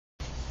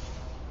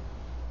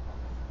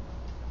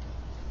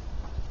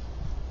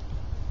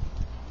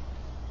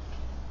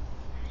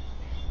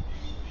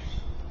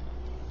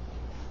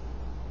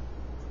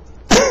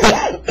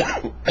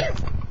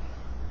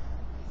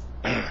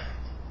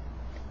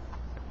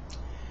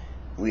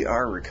we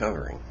are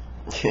recovering.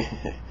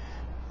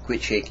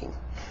 Quit shaking.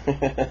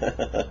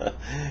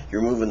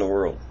 You're moving the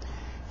world.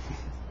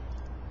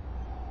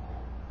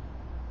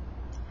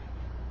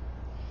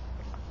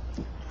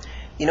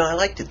 You know, I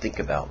like to think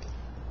about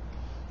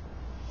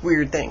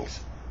weird things.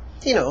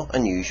 You know,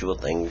 unusual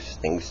things,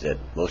 things that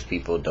most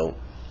people don't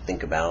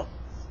think about,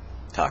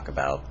 talk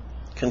about,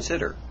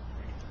 consider.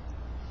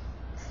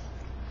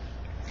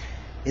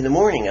 In the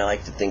morning, I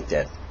like to think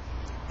that,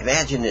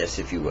 imagine this,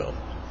 if you will.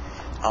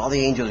 All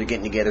the angels are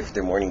getting together for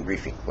their morning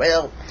briefing.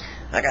 Well,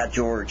 I got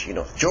George,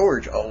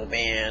 George, oh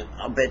man,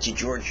 I'll bet you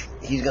George,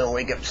 he's going to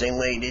wake up the same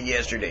way he did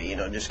yesterday,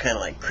 just kind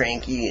of like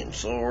cranky and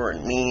sore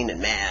and mean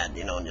and mad,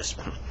 just,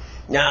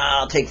 nah,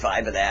 I'll take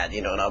 5 of that,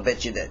 and I'll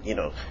bet you that,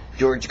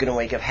 George's going to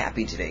wake up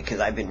happy today, because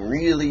I've been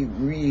really,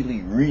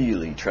 really,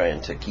 really trying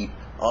to keep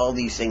all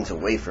these things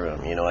away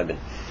from him, I've been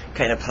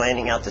kind of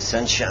planning out the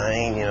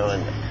sunshine,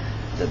 and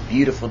the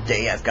beautiful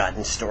day I've got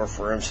in store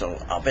for him,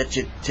 so I'll bet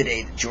you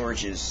today that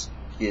George is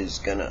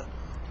going to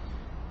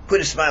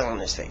put a smile on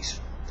his face.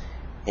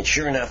 And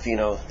sure enough,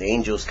 the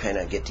angels kind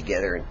of get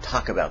together and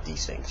talk about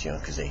these things,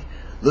 because they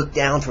look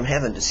down from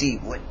heaven to see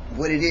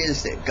what it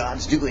is that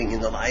God's doing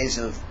in the lives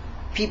of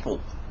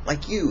people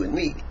like you and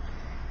me.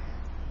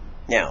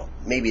 Now,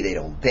 maybe they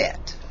don't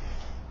bet.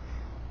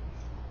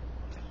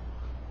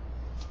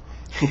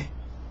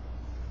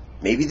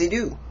 Maybe they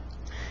do.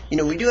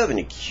 We do have an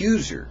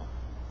accuser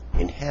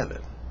in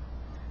heaven.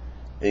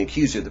 An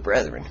accuser of the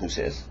brethren who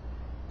says,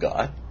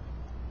 God,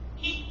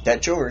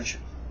 that George,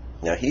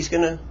 now he's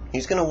gonna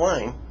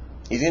whine,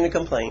 he's gonna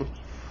complain.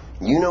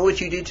 You know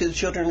what you did to the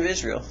children of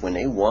Israel when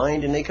they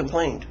whined and they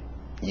complained.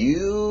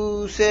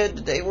 You said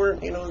that they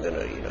weren't, you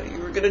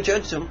were gonna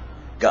judge them.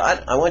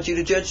 God, I want you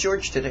to judge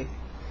George today.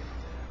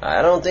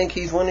 I don't think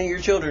he's one of your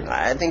children.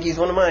 I think he's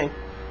one of mine.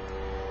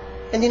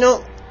 And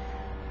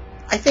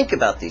I think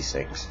about these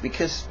things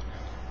because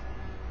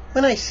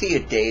when I see a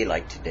day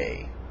like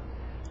today,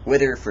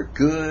 whether for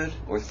good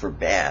or for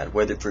bad,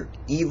 whether for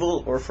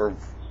evil or for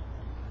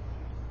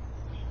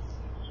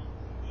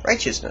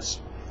righteousness,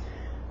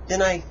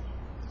 then I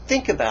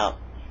think about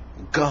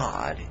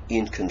God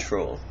in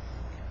control.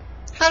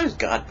 How does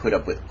God put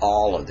up with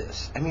all of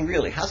this? I mean,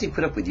 really, how's he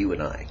put up with you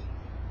and I?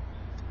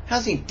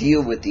 How's he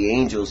deal with the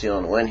angels,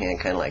 on the one hand,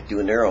 kind of like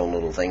doing their own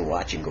little thing,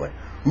 watching, going,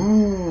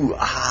 ooh,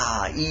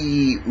 ah,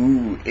 ee,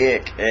 ooh,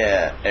 ick,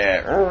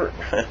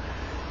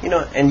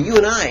 and you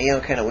and I,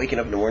 kind of waking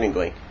up in the morning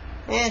going,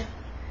 I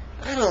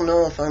don't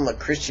know if I'm a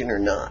Christian or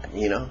not,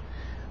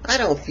 I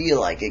don't feel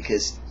like it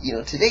because,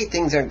 today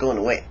things aren't going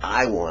the way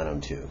I want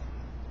them to.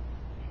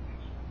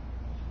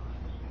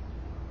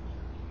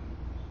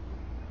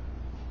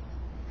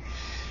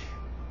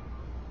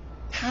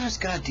 How does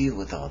God deal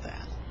with all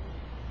that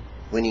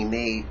when he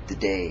made the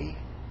day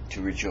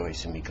to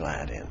rejoice and be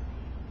glad in?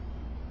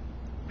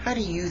 How do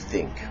you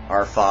think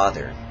our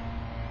Father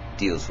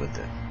deals with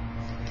it?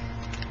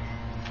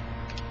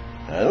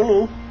 I don't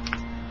know.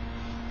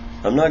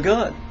 I'm not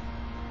God.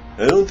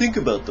 I don't think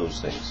about those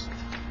things.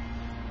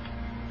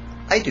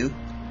 I do.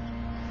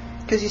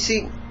 Because you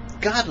see,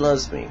 God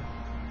loves me.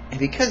 And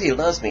because he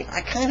loves me,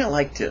 I kind of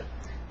like to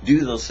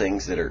do those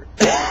things that are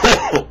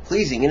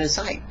pleasing in his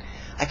sight.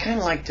 I kind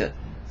of like to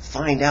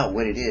find out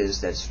what it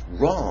is that's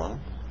wrong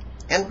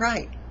and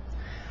right.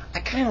 I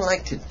kind of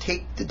like to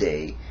take the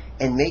day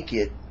and make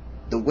it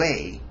the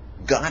way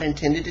God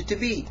intended it to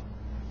be.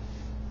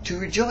 To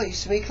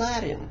rejoice and be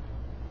glad in.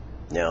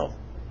 Now,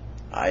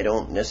 I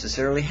don't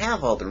necessarily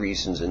have all the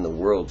reasons in the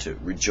world to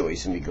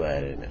rejoice and be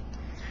glad in it.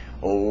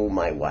 Oh,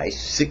 my wife's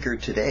sicker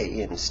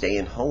today and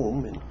staying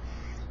home, and,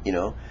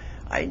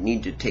 I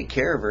need to take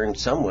care of her in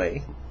some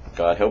way.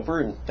 God help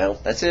her, and now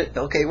that's it.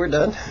 Okay, we're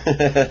done.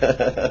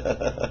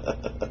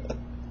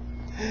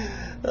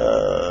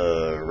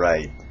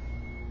 Right.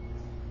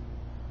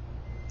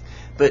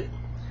 But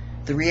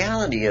the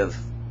reality of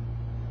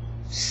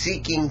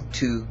seeking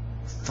to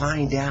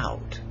find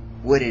out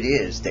what it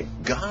is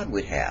that God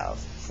would have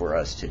for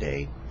us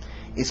today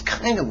is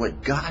kind of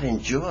what God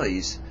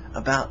enjoys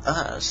about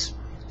us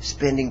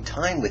spending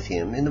time with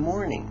him in the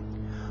morning.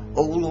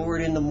 O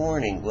Lord, in the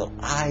morning will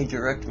I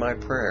direct my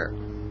prayer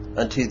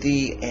unto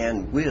thee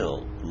and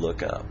will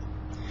look up.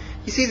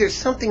 You see, there's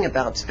something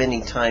about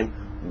spending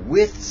time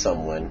with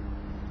someone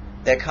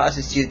that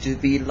causes you to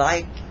be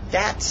like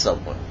that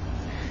someone.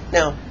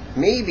 Now,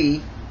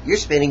 maybe you're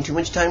spending too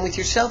much time with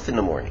yourself in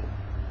the morning.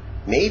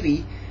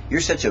 Maybe you're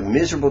such a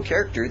miserable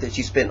character that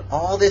you spend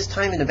all this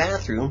time in the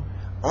bathroom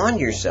on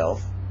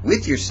yourself,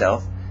 with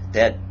yourself,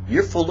 that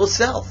you're full of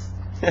self.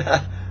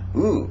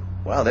 Ooh,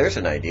 wow, there's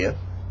an idea.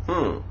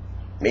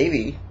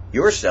 Maybe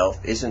yourself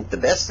isn't the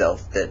best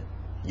self that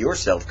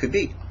yourself could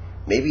be.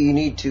 Maybe you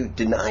need to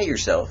deny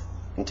yourself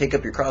and take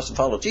up your cross and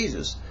follow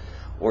Jesus,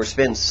 or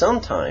spend some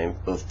time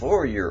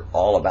before you're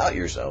all about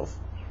yourself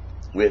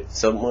with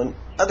someone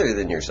other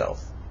than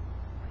yourself.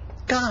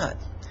 God.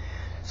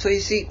 So you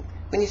see,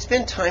 when you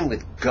spend time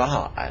with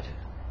God,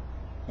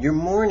 your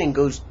morning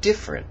goes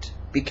different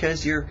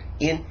because you're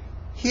in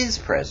his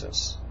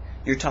presence.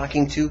 You're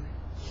talking to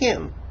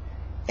him.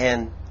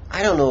 And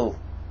I don't know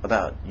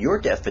about your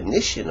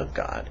definition of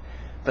God,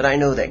 but I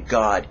know that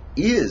God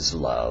is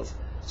love.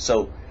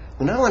 So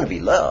when I want to be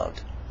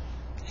loved,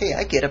 hey,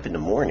 I get up in the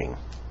morning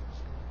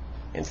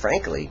and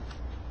frankly,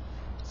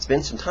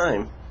 spend some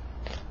time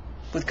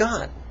with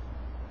God,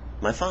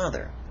 my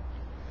Father.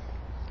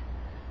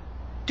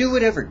 Do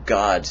whatever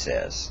God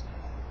says,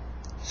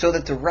 so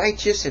that the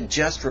righteous and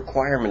just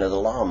requirement of the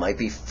law might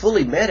be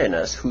fully met in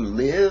us who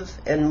live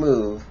and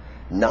move,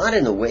 not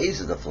in the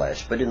ways of the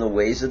flesh, but in the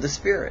ways of the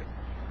Spirit.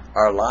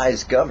 Our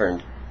lives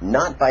governed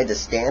not by the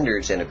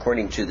standards and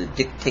according to the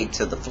dictates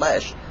of the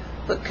flesh,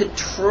 but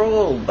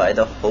controlled by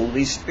the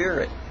Holy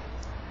Spirit.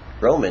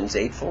 Romans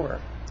 8:4.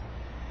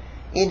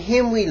 In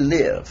Him we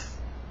live,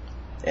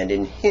 and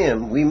in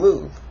Him we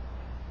move.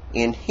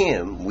 In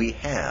Him we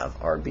have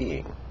our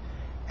being.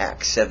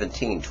 Acts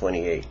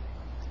 17:28.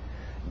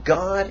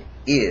 God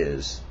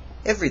is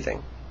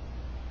everything,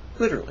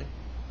 literally.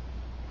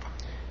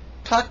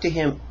 Talk to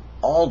Him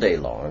all day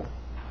long,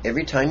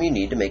 every time you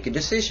need to make a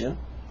decision,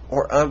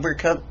 or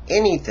overcome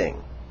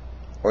anything,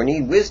 or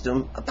need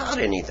wisdom about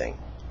anything,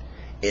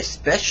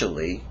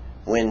 especially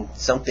when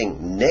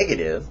something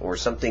negative or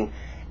something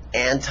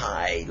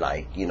anti,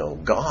 like,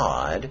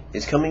 God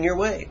is coming your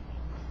way.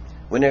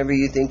 Whenever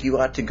you think you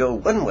ought to go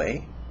one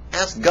way,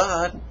 ask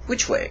God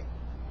which way.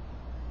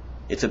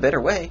 It's a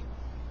better way.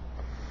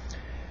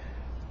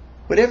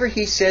 Whatever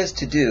He says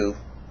to do,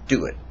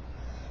 do it.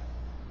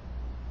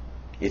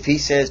 If He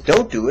says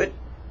don't do it,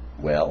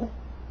 well,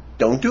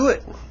 don't do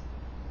it.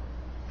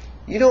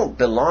 You don't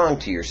belong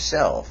to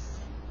yourself.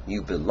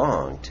 You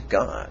belong to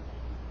God.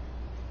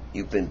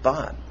 You've been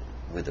bought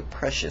with a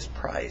precious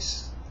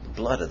price, the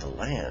blood of the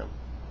Lamb.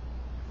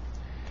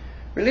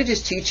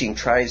 Religious teaching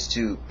tries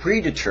to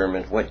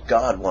predetermine what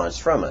God wants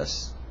from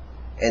us,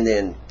 and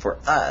then for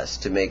us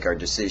to make our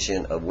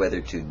decision of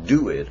whether to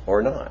do it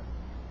or not.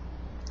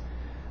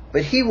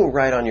 But He will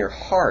write on your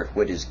heart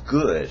what is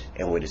good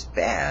and what is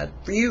bad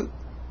for you.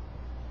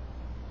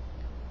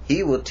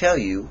 He will tell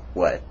you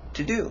what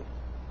to do.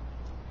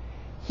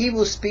 He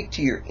will speak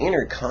to your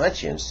inner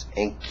conscience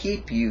and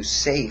keep you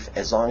safe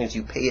as long as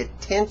you pay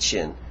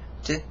attention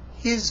to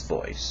His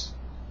voice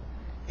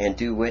and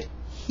do what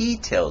He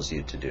tells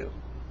you to do.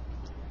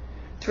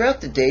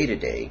 Throughout the day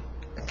today,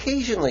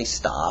 occasionally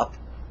stop,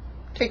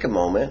 take a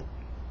moment,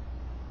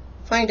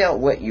 find out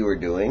what you are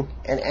doing,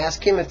 and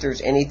ask Him if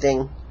there's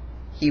anything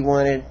He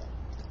wanted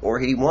or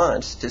He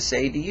wants to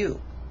say to you.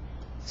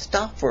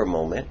 Stop for a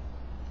moment,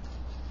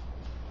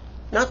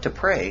 not to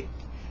pray,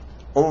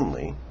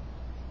 only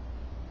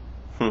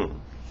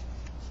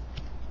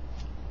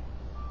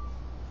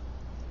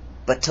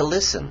but to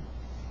listen.